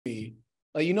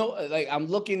like I'm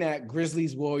looking at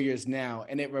Grizzlies Warriors now,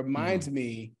 and it reminds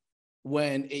me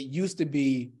when it used to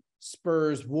be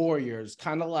Spurs Warriors,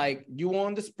 kind of like you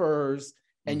on the Spurs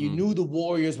and you knew the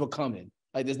Warriors were coming.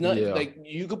 Like there's nothing like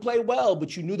you could play well,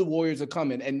 but you knew the Warriors are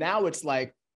coming. And now it's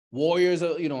like Warriors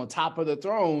are, on top of the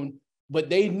throne, but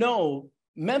they know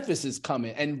Memphis is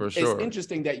coming. And it's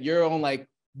interesting that you're on like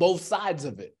both sides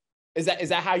of it. Is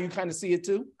that how you kind of see it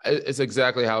too? It's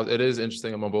exactly how it is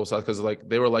interesting. I'm on both sides because like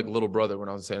they were like little brother when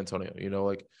I was in San Antonio.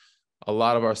 Like a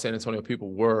lot of our San Antonio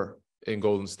people were in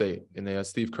Golden State, and they had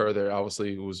Steve Kerr there,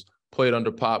 obviously, who was played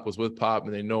under Pop, was with Pop,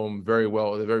 and they know him very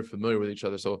well. They're very familiar with each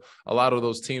other. So a lot of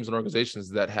those teams and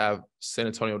organizations that have San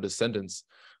Antonio descendants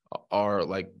are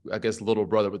like, I guess, little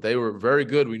brother, but they were very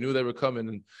good. We knew they were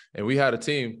coming, and we had a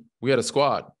team, we had a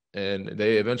squad. And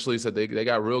they eventually said they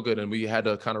got real good, and we had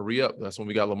to kind of re-up. That's when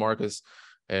we got LaMarcus,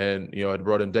 and I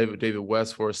brought in David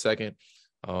West for a second.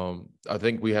 I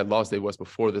think we had lost David West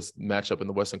before this matchup in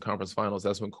the Western Conference Finals.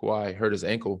 That's when Kawhi hurt his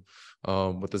ankle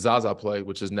with the Zaza play,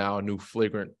 which is now a new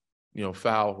flagrant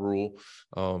foul rule.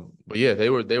 But yeah, they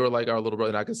were like our little brother,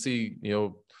 and I could see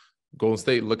Golden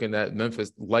State looking at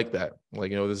Memphis like that.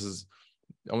 Like this is,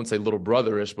 I wouldn't say little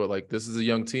brother-ish, but like this is a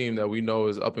young team that we know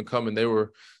is up and coming. We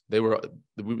were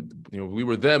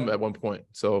them at one point.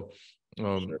 So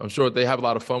I'm sure they have a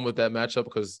lot of fun with that matchup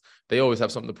because they always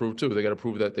have something to prove too. They got to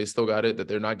prove that they still got it, that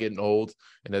they're not getting old,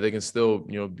 and that they can still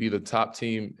be the top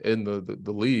team in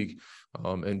the league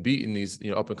and beating these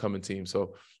up and coming teams.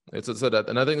 So it's that,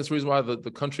 and I think that's the reason why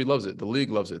the country loves it. The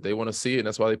league loves it. They want to see it, and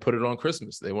that's why they put it on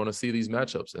Christmas. They want to see these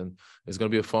matchups, and it's going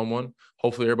to be a fun one.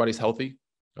 Hopefully everybody's healthy.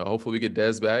 Hopefully we get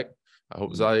Dez back. I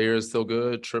hope Ziaire is still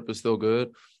good. Tripp is still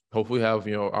good. Hopefully we have,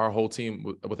 our whole team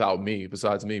without me,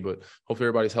 besides me, but hopefully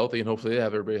everybody's healthy, and hopefully they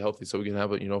have everybody healthy so we can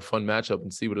have a, fun matchup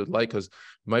and see what it's like, because it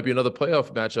might be another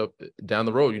playoff matchup down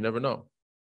the road. You never know.